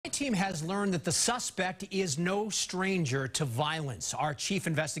team has learned that the suspect is no stranger to violence. Our chief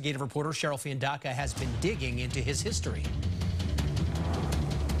investigative reporter, Cheryl Fiandaca, has been digging into his history.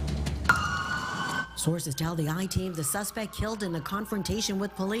 Sources tell the I-Team the suspect killed in the confrontation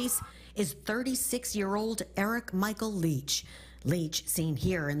with police is 36-year-old Eric Michael Leach. Leach, seen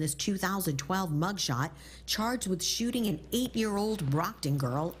here in this 2012 mugshot, charged with shooting an 8-year-old Rockland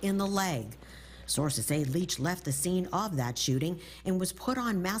girl in the leg. Sources say Leach left the scene of that shooting and was put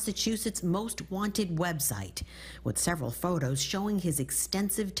on Massachusetts' most wanted website, with several photos showing his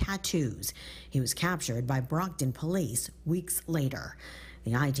extensive tattoos. He was captured by Brockton police weeks later.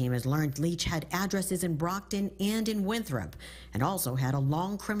 The I-Team has learned Leach had addresses in Brockton and in Winthrop, and also had a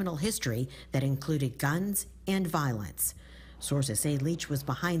long criminal history that included guns and violence. Sources say Leach was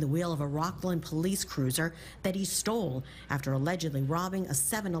behind the wheel of a Rockland police cruiser that he stole after allegedly robbing a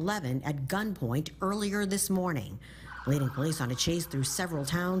 7-Eleven at gunpoint earlier this morning, leading police on a chase through several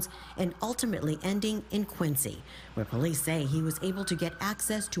towns and ultimately ending in Quincy, where police say he was able to get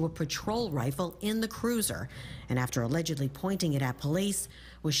access to a patrol rifle in the cruiser, and after allegedly pointing it at police,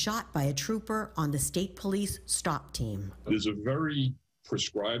 was shot by a trooper on the state police stop team. There's a very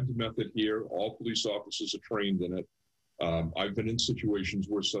prescribed method here. All police officers are trained in it. I've been in situations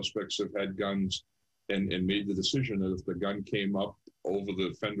where suspects have had guns and made the decision that if the gun came up over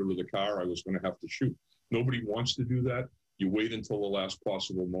the fender of the car, I was going to have to shoot. Nobody wants to do that. You wait until the last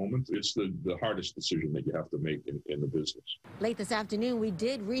possible moment. It's the hardest decision that you have to make in the business. Late this afternoon, we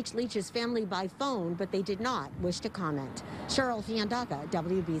did reach Leach's family by phone, but they did not wish to comment. Cheryl Fiandaca,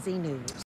 WBZ News.